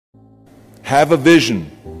have a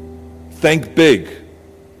vision, think big,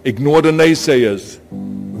 ignore the naysayers,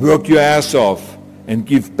 work your ass off, and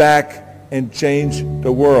give back and change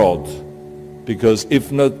the world. Because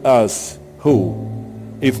if not us, who?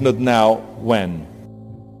 If not now, when?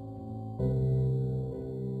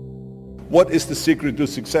 What is the secret to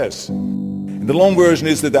success? And the long version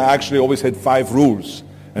is that I actually always had 5 rules.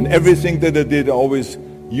 And everything that I did, I always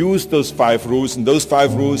used those 5 rules. And those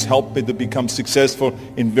 5 rules helped me to become successful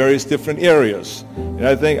in various different areas. And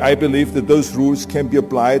I believe that those rules can be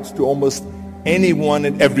applied to almost anyone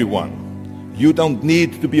and everyone. You don't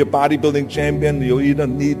need to be a bodybuilding champion. You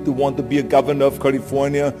don't need to want to be a governor of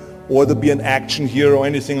California or to be an action hero or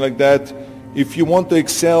anything like that. If you want to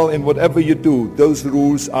excel in whatever you do, those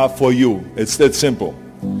rules are for you. It's that simple.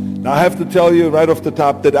 Now I have to tell you right off the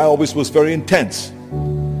top that I always was very intense.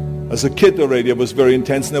 As a kid already, I was very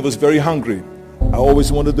intense and I was very hungry. I always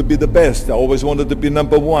wanted to be the best. I always wanted to be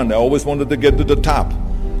number one. I always wanted to get to the top.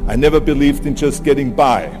 I never believed in just getting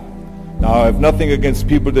by. Now I have nothing against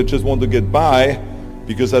people that just want to get by,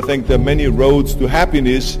 because I think there are many roads to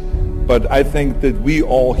happiness, but I think that we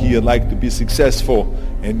all here like to be successful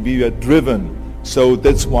and we are driven. So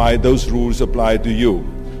that's why those rules apply to you.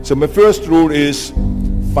 So my first rule is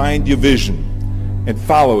find your vision and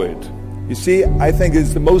follow it. You see, I think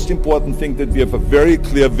it's the most important thing that we have a very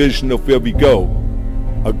clear vision of where we go.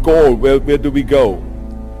 A goal, where do we go?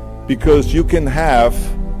 Because you can have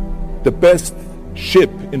the best ship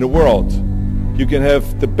in the world. You can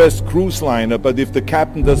have the best cruise liner, but if the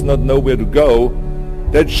captain does not know where to go,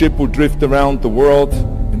 that ship will drift around the world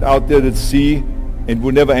and out there at sea and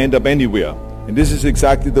will never end up anywhere. And this is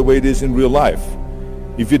exactly the way it is in real life.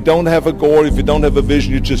 If you don't have a goal, if you don't have a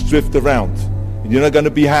vision, you just drift around and you're not going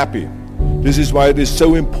to be happy. This is why it is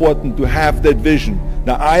so important to have that vision.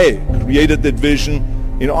 Now I created that vision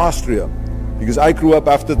in Austria because I grew up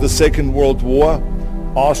after the Second World War.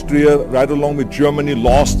 Austria, right along with Germany,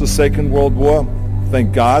 lost the Second World War,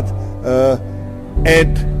 thank God.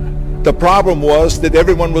 And the problem was that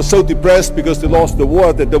everyone was so depressed because they lost the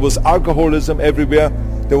war that there was alcoholism everywhere.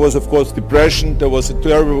 There was, of course, depression. There was a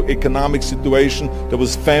terrible economic situation. There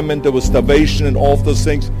was famine. There was starvation and all of those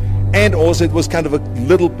things. And also it was kind of a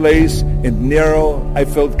little place and narrow. I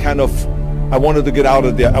felt I wanted to get out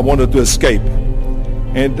of there. I wanted to escape.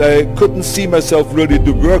 And I couldn't see myself really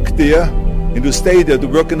to work there and to stay there, to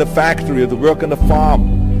work in a factory, or to work on a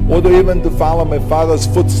farm, or to even to follow my father's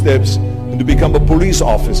footsteps and to become a police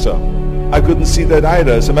officer. I couldn't see that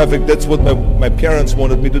either. As a matter of fact, that's what my parents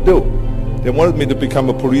wanted me to do. They wanted me to become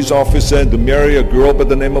a police officer and to marry a girl by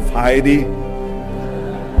the name of Heidi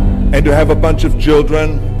and to have a bunch of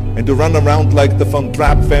children and to run around like the Von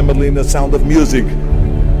Trapp family in The Sound of Music.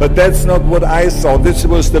 But that's not what I saw. This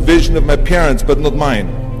was the vision of my parents, but not mine.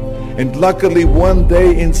 And luckily one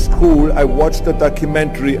day in school I watched a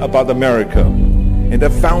documentary about America and I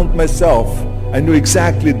found myself. I knew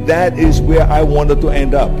exactly that is where I wanted to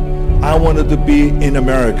end up. I wanted to be in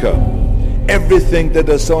America. Everything that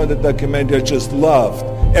I saw in the documentary I just loved.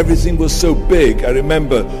 Everything was so big. I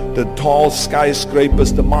remember the tall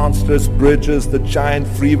skyscrapers, the monstrous bridges, the giant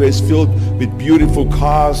freeways filled with beautiful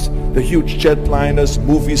cars, the huge jetliners,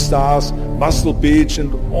 movie stars, Muscle Beach,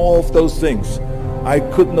 and all of those things. I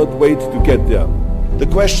could not wait to get there. The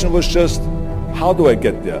question was just, how do I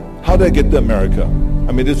get there? How do I get to America?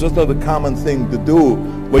 I mean, this was not a common thing to do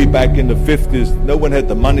way back in the 50s. No one had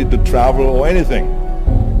the money to travel or anything.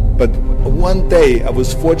 But one day I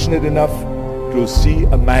was fortunate enough to see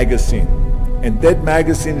a magazine. And that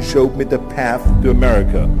magazine showed me the path to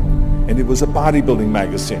America. And it was a bodybuilding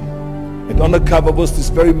magazine. And on the cover was this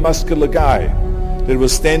very muscular guy that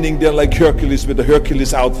was standing there like Hercules with a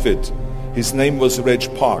Hercules outfit. His name was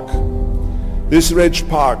Reg Park. This Reg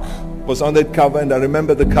Park was on that cover, and I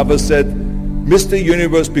remember the cover said, Mr.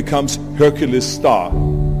 Universe becomes Hercules star.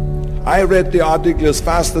 I read the article as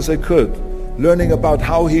fast as I could, learning about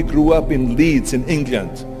how he grew up in Leeds in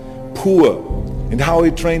England, poor, and how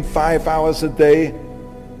he trained 5 hours a day,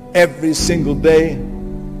 every single day,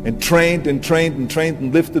 and trained and trained and trained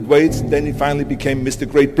and lifted weights, and then he finally became Mr.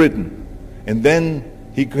 Great Britain. And then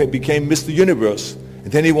he became Mr. Universe.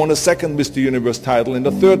 And then he won a second Mr. Universe title and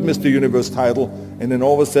a third Mr. Universe title, and then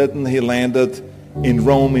all of a sudden he landed in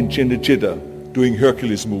Rome in Cinecittà doing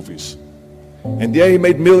Hercules movies. And there he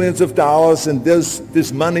made millions of dollars, and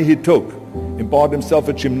this money he took and bought himself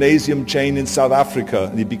a gymnasium chain in South Africa,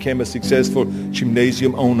 and he became a successful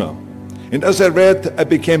gymnasium owner. And as I read, I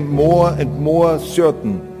became more and more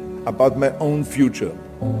certain about my own future.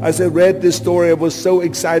 As I read this story, I was so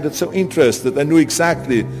excited, so interested. I knew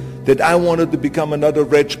exactly that I wanted to become another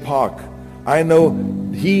Reg Park. I know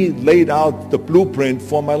he laid out the blueprint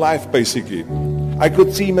for my life, basically. I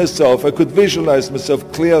could see myself, I could visualize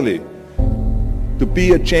myself clearly to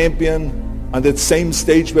be a champion on that same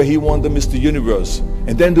stage where he won the Mr. Universe,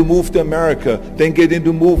 and then to move to America, then get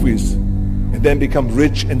into movies, and then become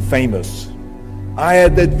rich and famous. I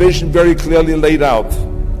had that vision very clearly laid out.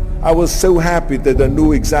 I was so happy that I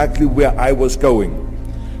knew exactly where I was going.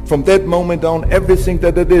 From that moment on, everything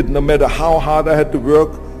that I did, no matter how hard I had to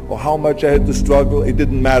work or how much I had to struggle, it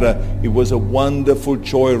didn't matter. It was a wonderful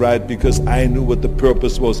joyride because I knew what the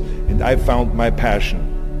purpose was and I found my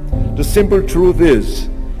passion. The simple truth is,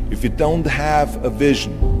 if you don't have a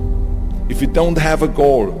vision, if you don't have a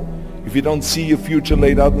goal, if you don't see your future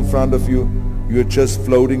laid out in front of you, you're just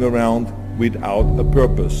floating around without a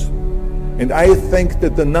purpose. And I think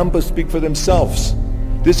that the numbers speak for themselves.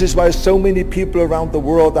 This is why so many people around the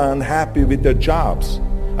world are unhappy with their jobs.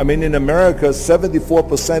 I mean, in America,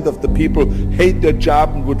 74% of the people hate their job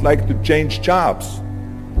and would like to change jobs.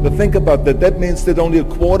 But think about that. That means that only a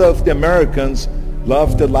quarter of the Americans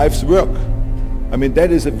love their life's work. I mean,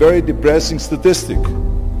 that is a very depressing statistic.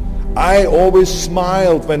 I always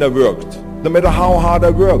smiled when I worked, no matter how hard I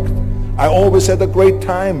worked. I always had a great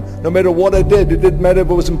time, no matter what I did. It didn't matter if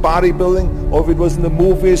it was in bodybuilding, or if it was in the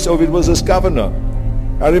movies, or if it was as governor.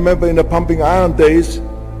 I remember in the pumping iron days,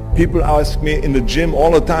 people ask me in the gym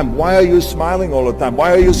all the time, why are you smiling all the time?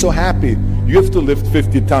 Why are you so happy? You have to lift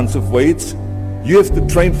 50 tons of weights. You have to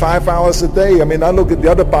train 5 hours a day. I mean, I look at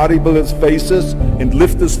the other bodybuilders' faces and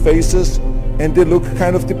lifters' faces, and they look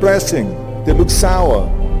kind of depressing. They look sour.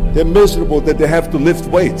 They're miserable that they have to lift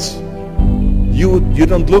weights. You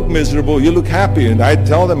don't look miserable, you look happy. And I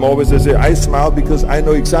tell them always, I say, I smile because I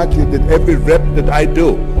know exactly that every rep that I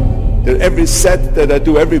do, that every set that I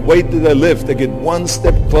do, every weight that I lift, I get one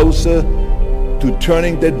step closer to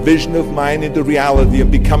turning that vision of mine into reality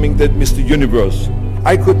and becoming that Mr. Universe.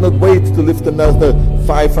 I could not wait to lift another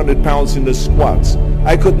 500 pounds in the squats.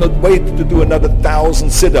 I could not wait to do another 1,000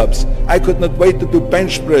 sit-ups. I could not wait to do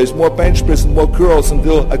bench press, more bench press and more curls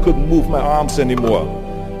until I couldn't move my arms anymore.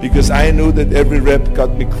 Because I knew that every rep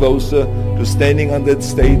got me closer to standing on that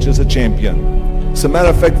stage as a champion. As a matter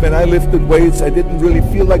of fact, when I lifted weights, I didn't really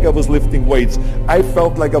feel like I was lifting weights. I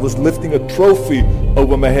felt like I was lifting a trophy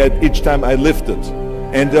over my head each time I lifted.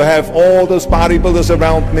 And to have all those bodybuilders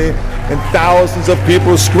around me and thousands of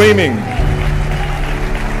people screaming.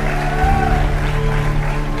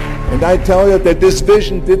 And I tell you that this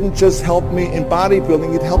vision didn't just help me in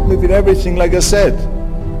bodybuilding, it helped me with everything, like I said.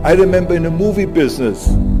 I remember in the movie business,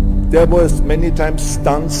 there was many times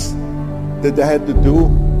stunts that I had to do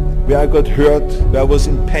where I got hurt, where I was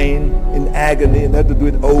in pain, in agony, and had to do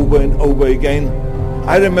it over and over again.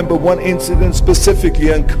 I remember one incident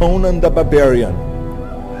specifically on Conan the Barbarian.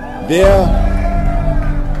 There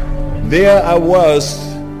I was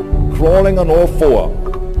crawling on all four,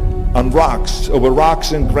 on rocks, over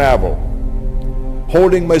rocks and gravel,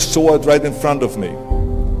 holding my sword right in front of me.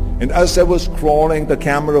 And as I was crawling, the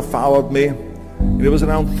camera followed me, and it was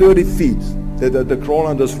around 30 feet that I crawl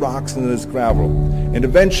on those rocks and this gravel. And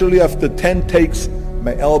eventually, after 10 takes,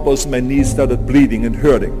 my elbows, my knees started bleeding and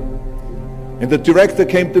hurting. And the director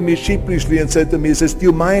came to me sheepishly and said to me, he says, do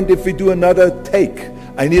you mind if we do another take?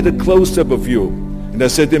 I need a close-up of you. And I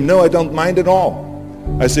said to him, no, I don't mind at all.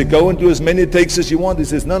 I said, go and do as many takes as you want. He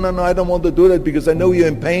says, no, I don't want to do that because I know you're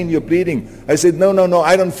in pain, you're bleeding. I said, no,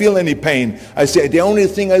 I don't feel any pain. I said, the only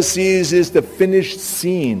thing I see is the finished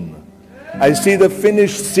scene. I see the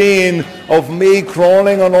finished scene of me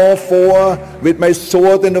crawling on all four with my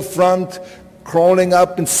sword in the front, crawling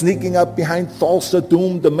up and sneaking up behind Thulsa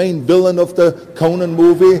Doom, the main villain of the Conan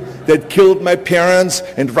movie that killed my parents,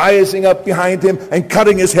 and rising up behind him and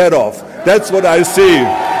cutting his head off. That's what I see.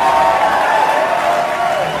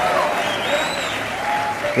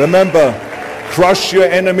 Remember, crush your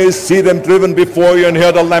enemies, see them driven before you, and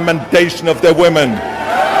hear the lamentation of their women.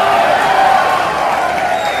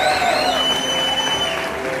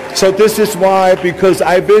 So this is why, because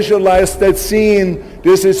I visualized that scene,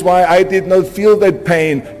 this is why I did not feel that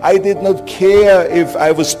pain. I did not care if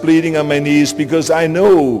I was bleeding on my knees, because I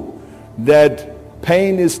knew that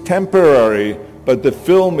pain is temporary, but the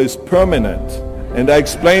film is permanent. And I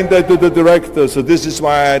explained that to the director, so this is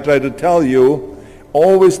why I try to tell you,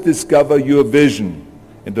 always discover your vision,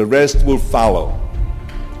 and the rest will follow.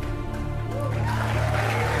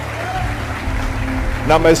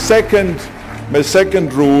 Now my second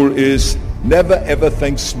rule is never ever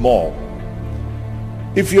think small.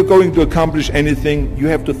 If you're going to accomplish anything, you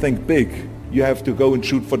have to think big. You have to go and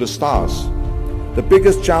shoot for the stars. The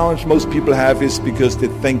biggest challenge most people have is because they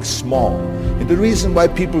think small. And the reason why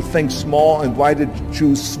people think small and why they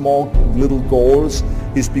choose small little goals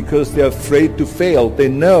is because they're afraid to fail. They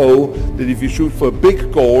know that if you shoot for a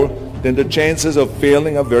big goal, then the chances of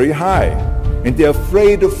failing are very high. And they're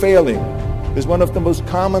afraid of failing. It's one of the most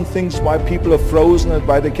common things why people are frozen and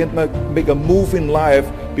why they can't make a move in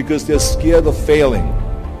life, because they're scared of failing.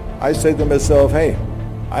 I say to myself, hey,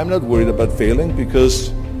 I'm not worried about failing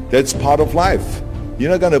because that's part of life.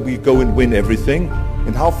 You're not going to go and win everything.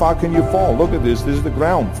 And how far can you fall? Look at this. This is the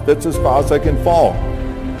ground. That's as far as I can fall.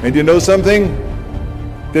 And you know something?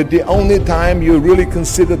 That the only time you really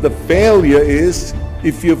consider the failure is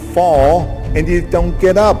if you fall and you don't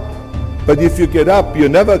get up. But if you get up, you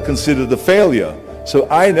never consider the failure. So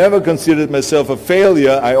I never considered myself a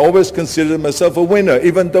failure. I always considered myself a winner,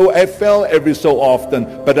 even though I fell every so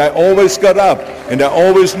often. But I always got up and I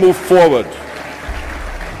always moved forward.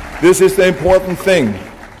 This is the important thing.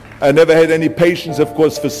 I never had any patience, of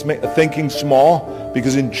course, for thinking small,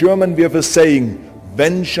 because in German we have a saying,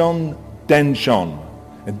 wenn schon, denn schon.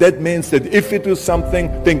 And that means that if you do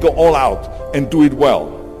something, then go all out and do it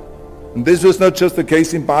well. And this was not just the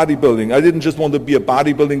case in bodybuilding. I didn't just want to be a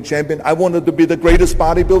bodybuilding champion. I wanted to be the greatest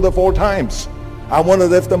bodybuilder of all times. I wanted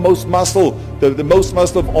to have the most muscle, the most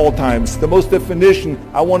muscle of all times, the most definition.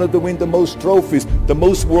 I wanted to win the most trophies, the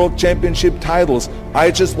most world championship titles.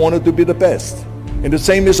 I just wanted to be the best. And the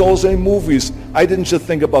same is also in movies. I didn't just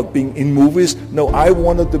think about being in movies. No, I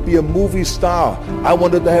wanted to be a movie star. I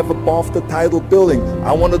wanted to have above the title billing.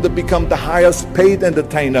 I wanted to become the highest paid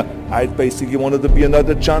entertainer. I basically wanted to be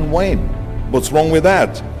another John Wayne. What's wrong with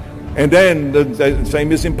that? And then the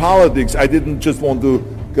same is in politics. I didn't just want to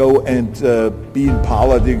go and be in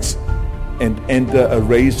politics and enter a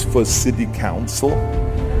race for city council.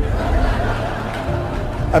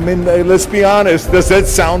 I mean, let's be honest. Does that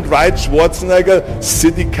sound right? Schwarzenegger,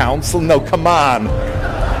 city council? No, come on.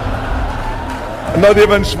 Not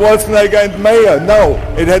even Schwarzenegger and mayor. No,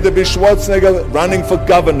 it had to be Schwarzenegger running for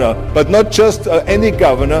governor. But not just any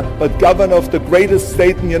governor, but governor of the greatest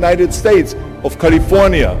state in the United States, of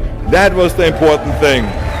California. That was the important thing.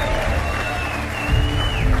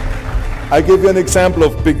 I give you an example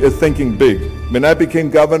of thinking big. When I became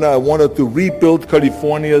governor, I wanted to rebuild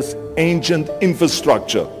California's ancient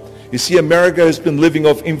infrastructure. You see, America has been living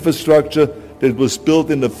off infrastructure that was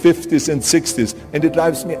built in the 50s and 60s, and it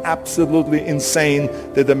drives me absolutely insane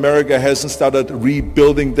that America hasn't started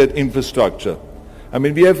rebuilding that infrastructure. I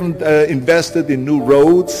mean, we haven't invested in new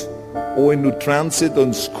roads or in new transit, or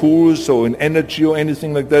in schools, or in energy, or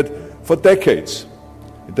anything like that for decades.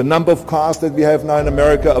 The number of cars that we have now in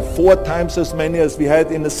America are 4 times as many as we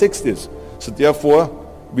had in the 60s. So therefore,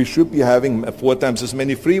 we should be having 4 times as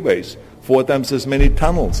many freeways, 4 times as many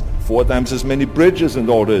tunnels, 4 times as many bridges and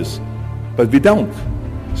all this. But we don't.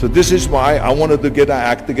 So this is why I wanted to get our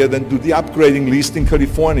act together and do the upgrading, at least in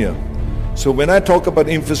California. So when I talk about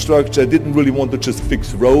infrastructure, I didn't really want to just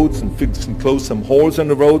fix roads and fix and close some holes on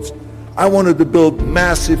the roads. I wanted to build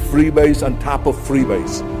massive freeways on top of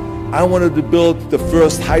freeways. I wanted to build the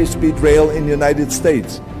first high-speed rail in the United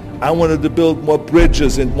States. I wanted to build more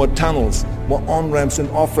bridges and more tunnels, more on-ramps and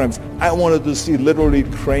off-ramps. I wanted to see literally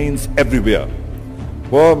trains everywhere.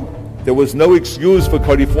 Well, there was no excuse for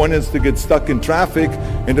Californians to get stuck in traffic,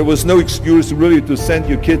 and there was no excuse really to send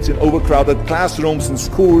your kids in overcrowded classrooms and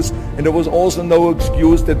schools, and there was also no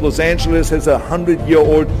excuse that Los Angeles has a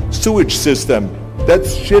 100-year-old sewage system.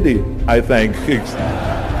 That's shitty, I think.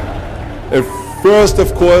 First,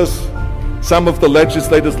 of course, some of the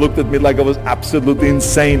legislators looked at me like I was absolutely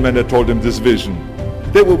insane when I told them this vision.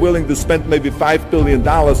 They were willing to spend maybe $5 billion,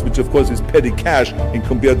 which of course is petty cash in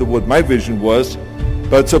compared to what my vision was.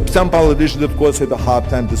 But so some politicians, of course, had a hard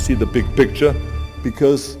time to see the big picture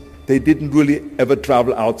because they didn't really ever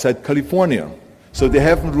travel outside California. So they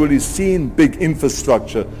haven't really seen big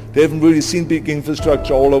infrastructure. They haven't really seen big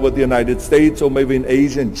infrastructure all over the United States, or maybe in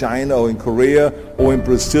Asia, in China, or in Korea, or in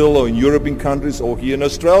Brazil, or in European countries, or here in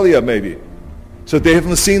Australia maybe. So they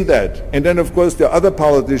haven't seen that. And then of course there are other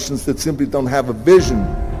politicians that simply don't have a vision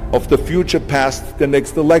of the future past the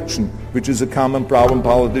next election, which is a common problem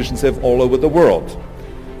politicians have all over the world.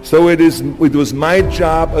 So it was my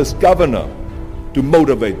job as governor to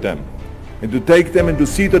motivate them, and to take them and to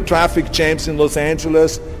see the traffic jams in Los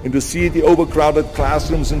Angeles, and to see the overcrowded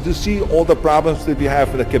classrooms, and to see all the problems that we have.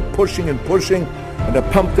 And I kept pushing and pushing, and I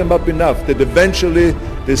pumped them up enough that eventually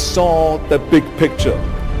they saw the big picture.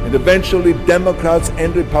 And eventually Democrats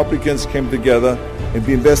and Republicans came together, and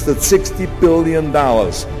we invested $60 billion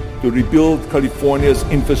to rebuild California's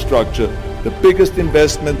infrastructure, the biggest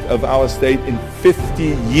investment of our state in 50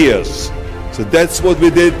 years. So that's what we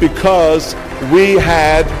did because we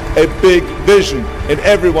had a big vision and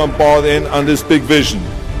everyone bought in on this big vision.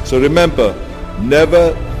 So remember,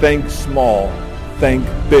 never think small, think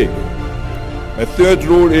big. My third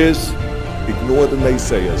rule is ignore the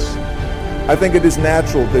naysayers. I think it is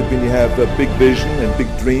natural that when you have a big vision and big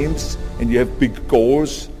dreams and you have big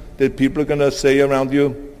goals that people are going to say around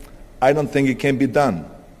you, I don't think it can be done.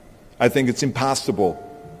 I think it's impossible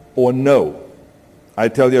or no. I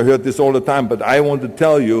tell you, I heard this all the time, but I want to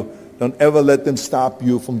tell you, don't ever let them stop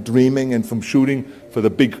you from dreaming and from shooting for the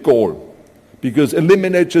big goal. Because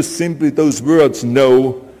eliminate just simply those words,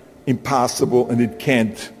 no, impossible, and it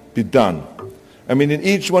can't be done. I mean, in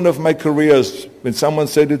each one of my careers, when someone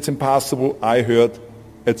said it's impossible, I heard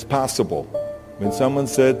it's possible. When someone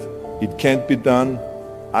said it can't be done,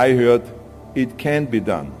 I heard it can be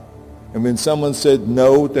done. And when someone said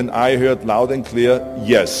no, then I heard loud and clear,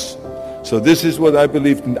 yes. So this is what I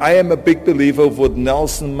believed in. I am a big believer of what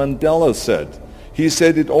Nelson Mandela said. He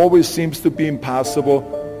said it always seems to be impossible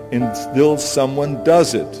until someone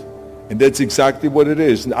does it. And that's exactly what it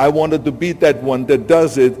is. And I wanted to be that one that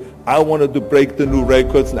does it. I wanted to break the new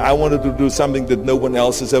records, and I wanted to do something that no one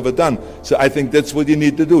else has ever done. So I think that's what you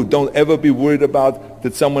need to do. Don't ever be worried about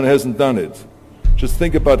that someone hasn't done it. Just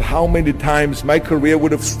think about how many times my career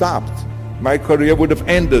would have stopped. My career would have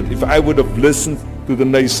ended if I would have listened to the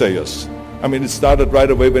naysayers. I mean, it started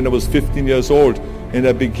right away when I was 15 years old and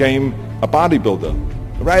I became a bodybuilder.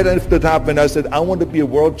 Right after the top, when I said, I want to be a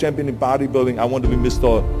world champion in bodybuilding, I want to be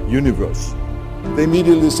Mr. Universe. They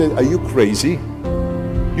immediately said, are you crazy?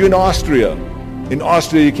 You're in Austria. In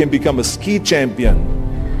Austria, you can become a ski champion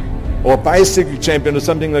or a bicycle champion or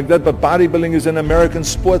something like that, but bodybuilding is an American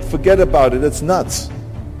sport. Forget about it. That's nuts.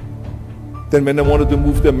 Then when I wanted to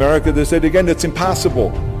move to America, they said, again, that's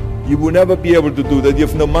impossible. You will never be able to do that. You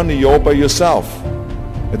have no money. You're all by yourself.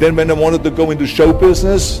 And then when I wanted to go into show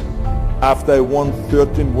business, after I won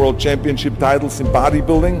 13 world championship titles in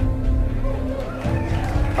bodybuilding,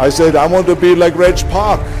 I said, I want to be like Reg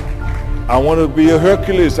Park. I want to be a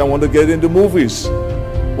Hercules. I want to get into movies.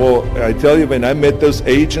 Well, I tell you, when I met those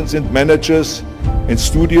agents and managers and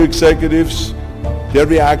studio executives, their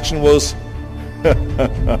reaction was,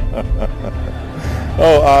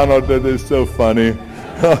 oh, Arnold, that is so funny.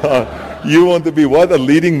 You want to be what, a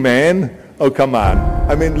leading man? Oh, come on.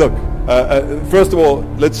 I mean, look, first of all,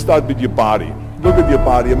 let's start with your body. Look at your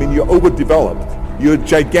body. I mean, you're overdeveloped. You're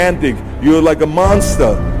gigantic. You're like a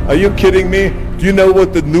monster. Are you kidding me? Do you know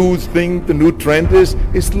what the new thing, the new trend is?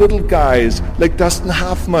 It's little guys like Dustin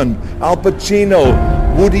Hoffman, Al Pacino,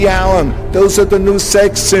 Woody Allen. Those are the new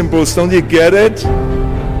sex symbols. Don't you get it?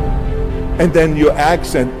 And then your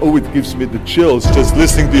accent, oh, it gives me the chills just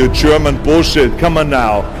listening to your German bullshit. Come on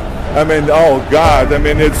now. I mean, oh God, I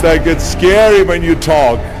mean, it's like, it's scary when you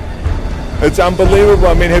talk. It's unbelievable.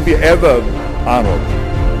 I mean, have you ever, Arnold,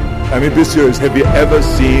 I mean, be serious, have you ever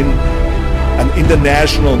seen an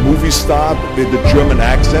international movie star with a German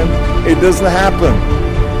accent? It doesn't happen.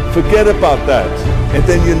 Forget about that. And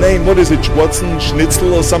then you name, what is it,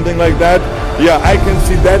 Schwarzenegger or something like that? Yeah, I can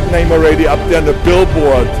see that name already up there on the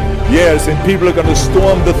billboard. Yes, and people are going to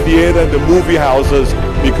storm the theater and the movie houses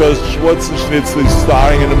because Schwarzenegger is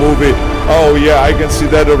starring in the movie. Oh yeah, I can see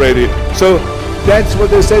that already. So that's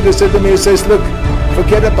what they said. They said to me, it says, look,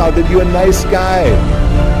 forget about it. You're a nice guy.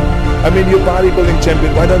 I mean, you're a bodybuilding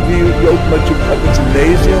champion. Why don't you open a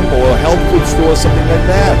gymnasium or a health food store or something like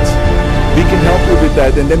that? We can help you with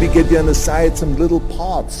that. And then we get you on the side some little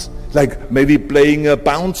parts, like maybe playing a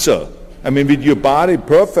bouncer. I mean, with your body,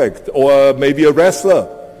 perfect. Or maybe a wrestler.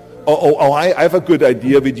 Oh, I have a good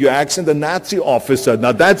idea with your accent, a Nazi officer.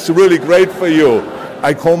 Now that's really great for you.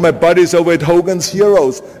 I call my buddies over at Hogan's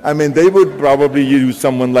Heroes. I mean, they would probably use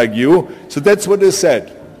someone like you. So that's what they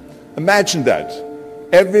said. Imagine that.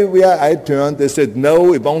 Everywhere I turned, they said,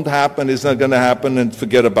 no, it won't happen, it's not going to happen, and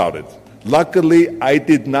forget about it. Luckily, I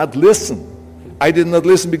did not listen. I did not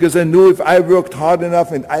listen because I knew if I worked hard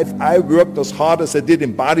enough and if I worked as hard as I did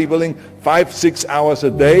in bodybuilding, 5-6 hours a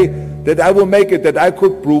day, that I will make it, that I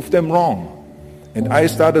could prove them wrong. And I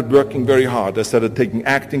started working very hard. I started taking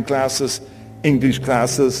acting classes, English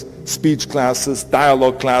classes, speech classes,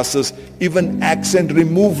 dialogue classes, even accent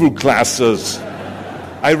removal classes.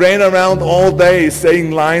 I ran around all day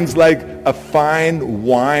saying lines like, a fine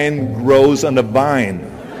wine grows on a vine.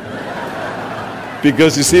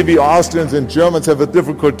 Because you see, we Austrians and Germans have a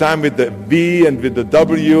difficult time with the V and with the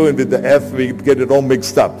W and with the F. We get it all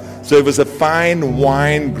mixed up. So it was a fine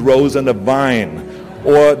wine grows on a vine.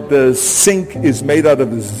 Or the sink is made out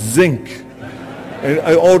of zinc. And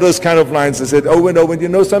all those kind of lines. I said, oh, and you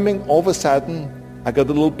know something? All of a sudden, I got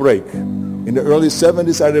a little break. In the early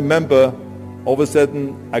 70s, I remember All of a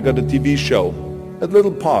sudden, I got a TV show, a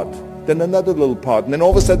little part, then another little part. And then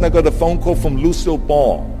all of a sudden, I got a phone call from Lucille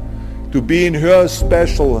Ball to be in her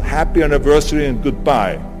special happy anniversary and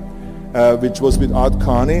goodbye, which was with Art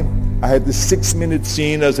Carney. I had this 6-minute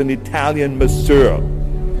scene as an Italian masseur.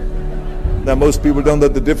 Now, most people don't know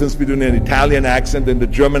the difference between an Italian accent and the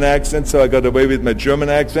German accent, so I got away with my German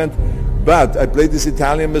accent. But I played this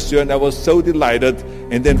Italian masseur, and I was so delighted.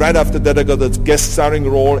 And then right after that, I got a guest starring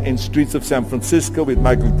role in Streets of San Francisco with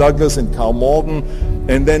Michael Douglas and Carl Malden,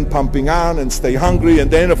 and then Pumping Iron and Stay Hungry. And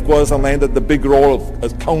then, of course, I landed the big role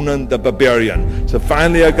of Conan the Barbarian. So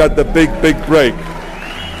finally, I got the big break.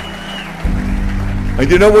 And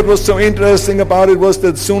you know what was so interesting about it was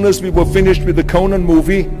that as soon as we were finished with the Conan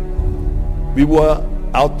movie, we were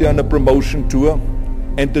out there on a promotion tour,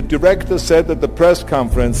 and the director said at the press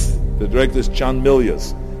conference, the director is John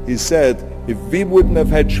Milius, he said, if we wouldn't have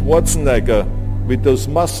had Schwarzenegger with those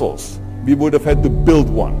muscles, we would have had to build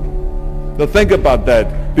one. Now think about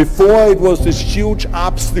that. Before it was this huge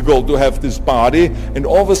obstacle to have this body, and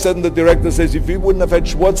all of a sudden the director says, if we wouldn't have had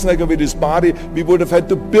Schwarzenegger with his body, we would have had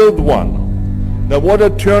to build one. Now what a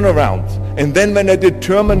turnaround. And then when I did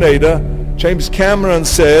Terminator, James Cameron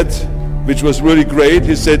said, which was really great,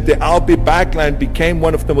 he said the "I'll be back" line became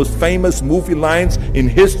one of the most famous movie lines in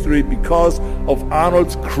history because of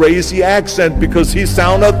Arnold's crazy accent, because he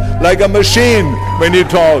sounded like a machine when he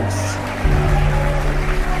talks.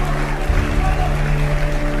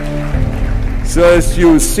 So as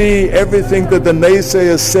you see, everything that the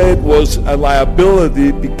naysayers said was a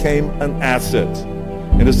liability became an asset.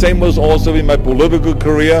 And the same was also in my political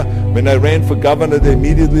career. When I ran for governor, they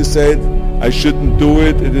immediately said, I shouldn't do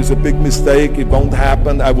it, it is a big mistake, it won't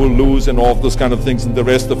happen, I will lose, and all of those kind of things. And the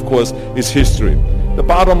rest, of course, is history. The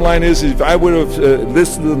bottom line is, if I would have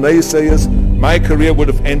listened to the naysayers, my career would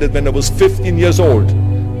have ended when I was 15 years old.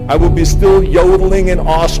 I would be still yodeling in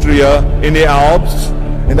Austria, in the Alps,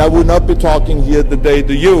 and I would not be talking here today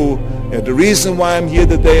to you. And the reason why I'm here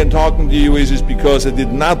today and talking to you is because I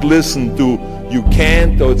did not listen to you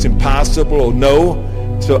can't, or it's impossible, or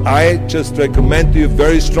no. So I just recommend to you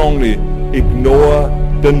very strongly, ignore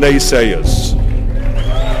the naysayers.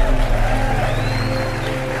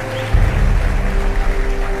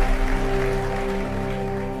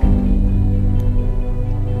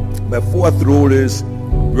 My fourth rule is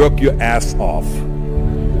work your ass off.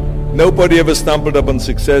 Nobody ever stumbled upon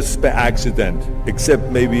success by accident, except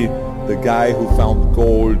maybe the guy who found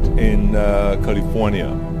gold in California.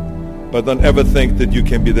 But don't ever think that you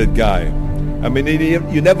can be that guy. I mean,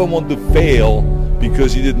 you never want to fail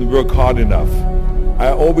because you didn't work hard enough.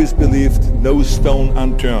 I always believed no stone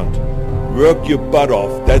unturned. Work your butt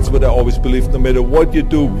off. That's what I always believed. No matter what you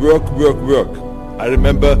do, work, work, work. I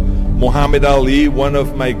remember Muhammad Ali, one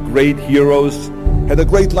of my great heroes, had a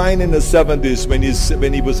great line in the 70s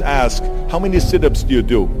when he was asked, how many sit-ups do you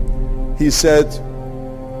do? He said,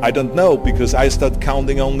 I don't know, because I start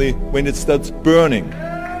counting only when it starts burning.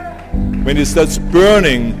 When it starts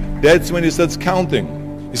burning, that's when it starts counting.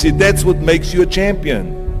 You see, that's what makes you a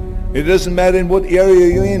champion. It doesn't matter in what area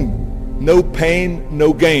you're in. No pain,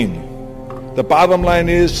 no gain. The bottom line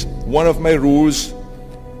is, one of my rules,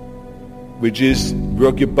 which is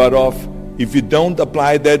work your butt off. If you don't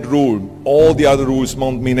apply that rule, all the other rules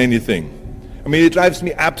won't mean anything. I mean, it drives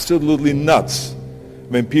me absolutely nuts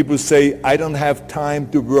when people say, I don't have time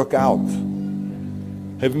to work out.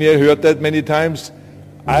 Haven't you heard that many times?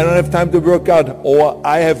 I don't have time to work out, or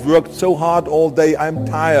I have worked so hard all day, I'm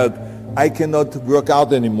tired, I cannot work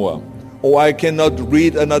out anymore, or I cannot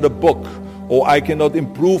read another book, or I cannot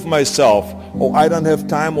improve myself, or I don't have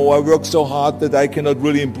time, or I work so hard that I cannot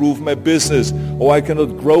really improve my business, or I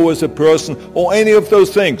cannot grow as a person, or any of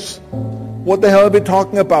those things. What the hell are we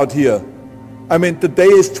talking about here? I mean, the day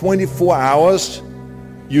is 24 hours,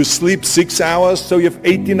 you sleep 6 hours, so you have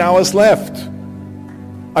 18 hours left.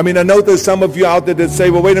 I mean, I know there's some of you out there that say,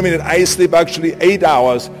 well, wait a minute, I sleep actually 8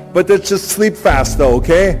 hours, but that's just sleep faster,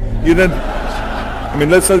 okay? You didn't, I mean,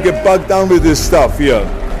 let's not get bogged down with this stuff here.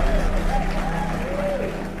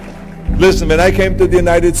 Listen, when I came to the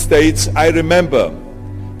United States, I remember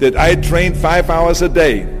that I trained 5 hours a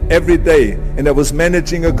day, every day, and I was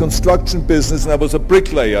managing a construction business, and I was a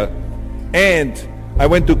bricklayer, and I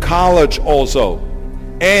went to college also,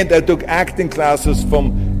 and I took acting classes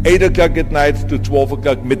from 8 o'clock at night to 12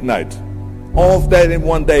 o'clock midnight. All of that in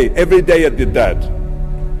one day. Every day I did that.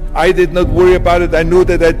 I did not worry about it. I knew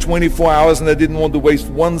that I had 24 hours and I didn't want to waste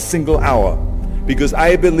one single hour. Because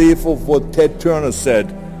I believe of what Ted Turner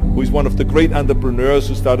said, who is one of the great entrepreneurs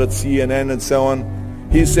who started CNN and so on.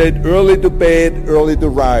 He said, early to bed, early to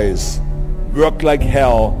rise. Work like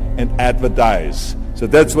hell and advertise. So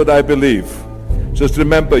that's what I believe. Just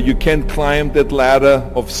remember, you can't climb that ladder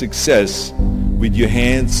of success with your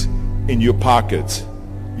hands in your pockets.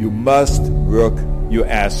 You must work your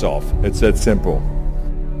ass off. It's that simple.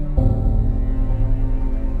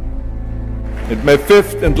 And my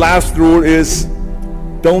fifth and last rule is,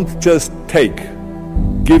 don't just take.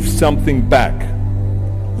 Give something back.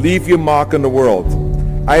 Leave your mark on the world.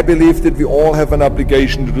 I believe that we all have an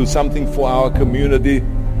obligation to do something for our community,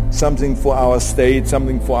 something for our state,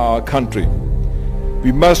 something for our country.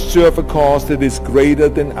 We must serve a cause that is greater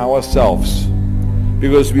than ourselves,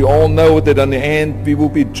 because we all know that in the end we will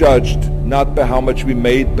be judged not by how much we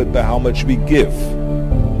made, but by how much we give.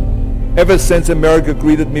 Ever since America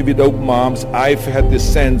greeted me with open arms, I've had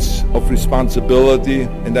this sense of responsibility,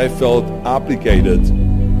 and I felt obligated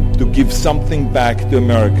to give something back to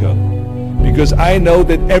America, because I know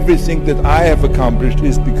that everything that I have accomplished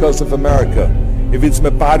is because of America. If it's my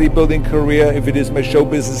bodybuilding career, if it is my show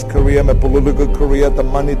business career, my political career, the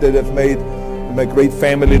money that I've made, my great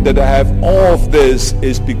family that I have, all of this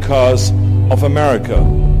is because of America.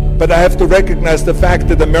 But I have to recognize the fact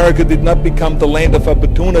that America did not become the land of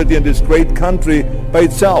opportunity in this great country by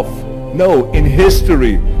itself. No, in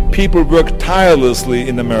history, people worked tirelessly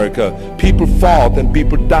in America. People fought and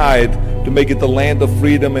people died to make it the land of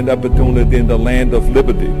freedom and opportunity and the land of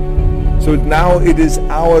liberty. So now it is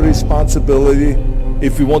our responsibility,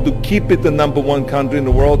 if we want to keep it the number one country in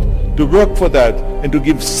the world, to work for that and to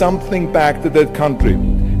give something back to that country.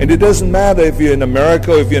 And it doesn't matter if you're in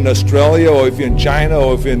America, or if you're in Australia, or if you're in China,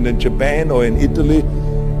 or if you're in Japan, or in Italy.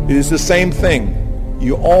 It is the same thing.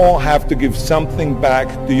 You all have to give something back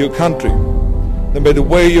to your country, no matter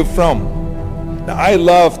where you're from. Now, I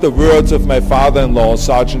love the words of my father-in-law,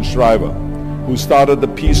 Sergeant Schreiber, who started the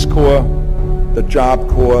Peace Corps, the Job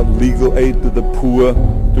Corps, legal aid to the poor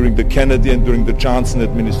during the Kennedy and during the Johnson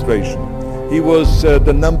administration. He was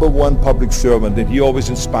the number one public servant, and he always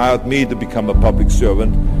inspired me to become a public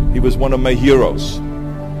servant. He was one of my heroes.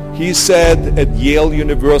 He said at Yale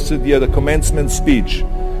University at a commencement speech,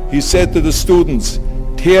 he said to the students,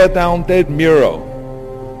 tear down that mirror.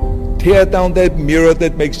 Tear down that mirror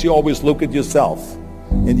that makes you always look at yourself.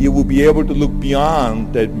 And you will be able to look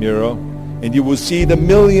beyond that mirror, and you will see the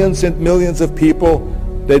millions and millions of people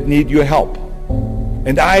that need your help.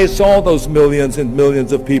 And I saw those millions and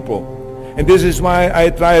millions of people. And this is why I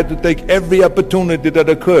tried to take every opportunity that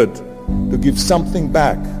I could to give something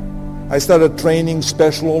back. I started training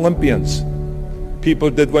Special Olympians, people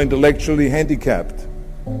that were intellectually handicapped,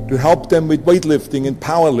 to help them with weightlifting and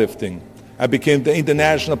powerlifting. I became the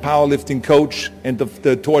international powerlifting coach and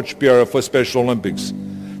the torchbearer for Special Olympics.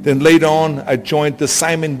 Then later on, I joined the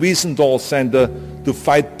Simon Wiesenthal Center to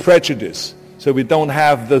fight prejudice, so we don't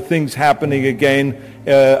have the things happening again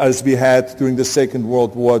as we had during the Second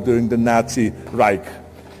World War, during the Nazi Reich.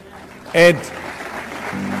 And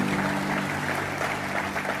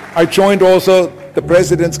I joined also the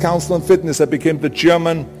President's Council on Fitness. I became the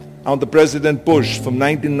chairman under President Bush from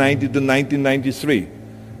 1990 to 1993.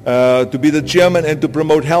 To be the chairman and to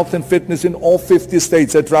promote health and fitness in all 50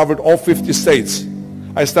 states. I traveled all 50 states.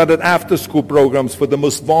 I started after-school programs for the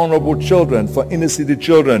most vulnerable children, for inner-city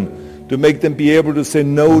children, to make them be able to say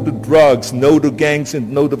no to drugs, no to gangs,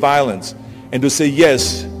 and no to violence, and to say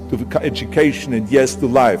yes to education and yes to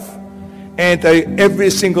life. And every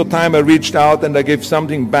single time I reached out and I gave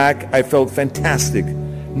something back, I felt fantastic.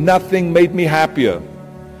 Nothing made me happier.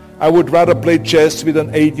 I would rather play chess with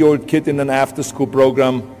an 8-year-old kid in an after-school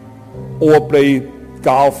program or play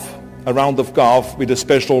golf, a round of golf with a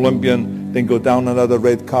Special Olympian than go down another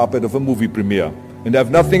red carpet of a movie premiere. And I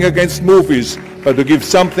have nothing against movies, but to give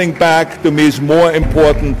something back to me is more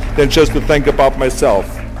important than just to think about myself.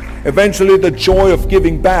 Eventually, the joy of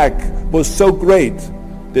giving back was so great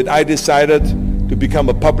that I decided to become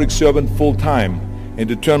a public servant full-time and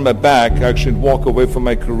to turn my back, actually, and walk away from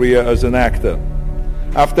my career as an actor.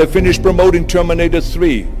 After I finished promoting Terminator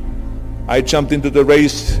 3, I jumped into the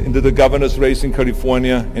race, into the governor's race in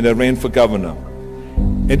California, and I ran for governor.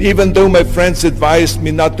 And even though my friends advised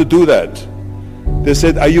me not to do that, they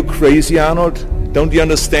said, "Are you crazy, Arnold? Don't you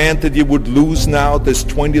understand that you would lose now this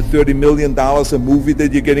 $20-30 million a movie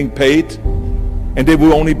that you're getting paid? And they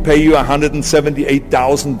will only pay you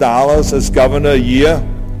 $178,000 as governor a year?"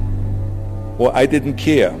 Well, I didn't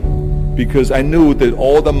care, because I knew that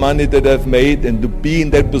all the money that I've made and to be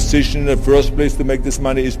in that position in the first place to make this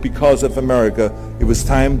money is because of America. It was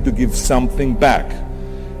time to give something back.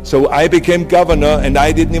 So I became governor, and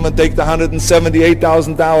I didn't even take the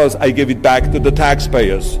 $178,000. I gave it back to the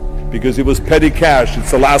taxpayers because it was petty cash. It's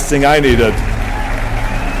the last thing I needed.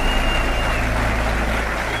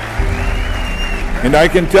 And I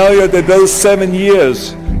can tell you that those 7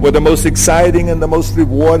 years were the most exciting and the most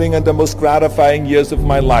rewarding and the most gratifying years of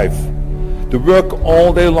my life. To work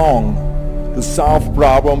all day long, to solve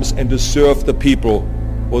problems and to serve the people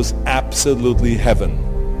was absolutely heaven.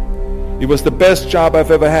 It was the best job I've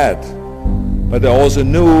ever had. But I also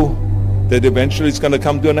knew that eventually it's going to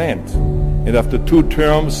come to an end. And after 2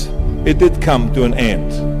 terms, it did come to an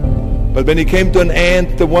end. But when it came to an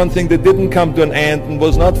end, the one thing that didn't come to an end and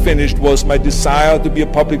was not finished was my desire to be a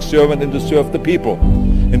public servant and to serve the people.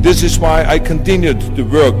 And this is why I continued to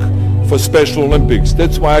work for Special Olympics.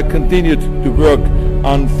 That's why I continued to work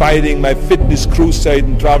on fighting my fitness crusade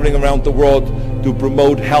and traveling around the world to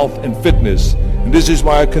promote health and fitness. And this is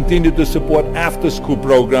why I continue to support after-school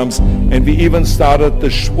programs, and we even started the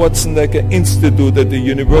Schwarzenegger Institute at the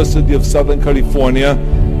University of Southern California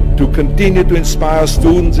to continue to inspire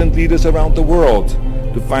students and leaders around the world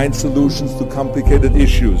to find solutions to complicated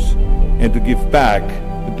issues and to give back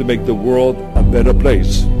and to make the world a better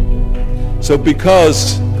place. So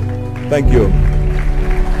thank you.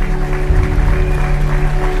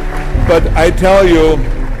 But I tell you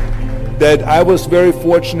that I was very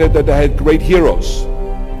fortunate that I had great heroes.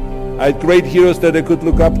 I had great heroes that I could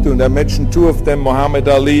look up to, and I mentioned 2 of them, Muhammad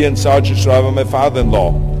Ali and Sergeant Shriver, my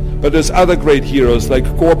father-in-law. But there's other great heroes like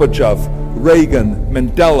Gorbachev, Reagan,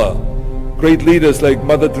 Mandela, great leaders like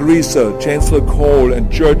Mother Teresa, Chancellor Kohl,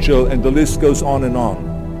 and Churchill, and the list goes on and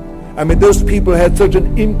on. I mean, those people had such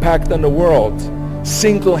an impact on the world.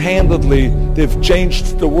 Single-handedly, they've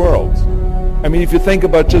changed the world. I mean, if you think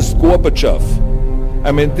about just Gorbachev,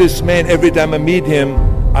 I mean, this man, every time I meet him,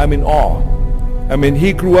 I'm in awe. I mean,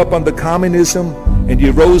 he grew up under communism, and he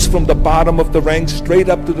rose from the bottom of the ranks straight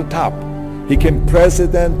up to the top. He became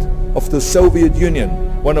president of the Soviet Union,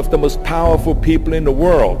 one of the most powerful people in the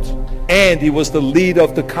world. And he was the leader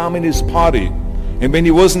of the Communist Party. And when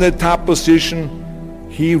he was in the top position,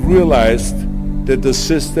 he realized that the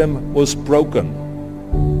system was broken.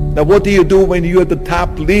 Now, what do you do when you're the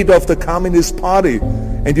top leader of the Communist Party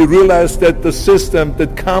and you realize that the system,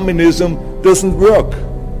 that communism doesn't work?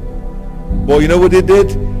 Well, you know what he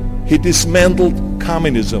did? He dismantled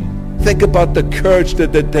communism. Think about the courage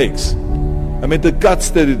that takes. I mean, the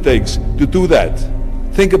guts that it takes to do that.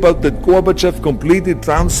 Think about that Gorbachev completely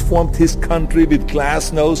transformed his country with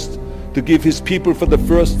glasnost to give his people for the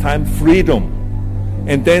first time freedom.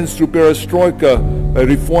 And then through perestroika, by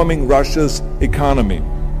reforming Russia's economy.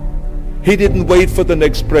 He didn't wait for the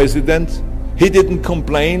next president. He didn't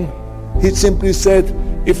complain. He simply said,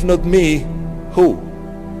 if not me, who?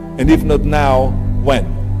 And if not now, when?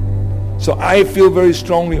 So I feel very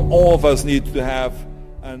strongly all of us need to have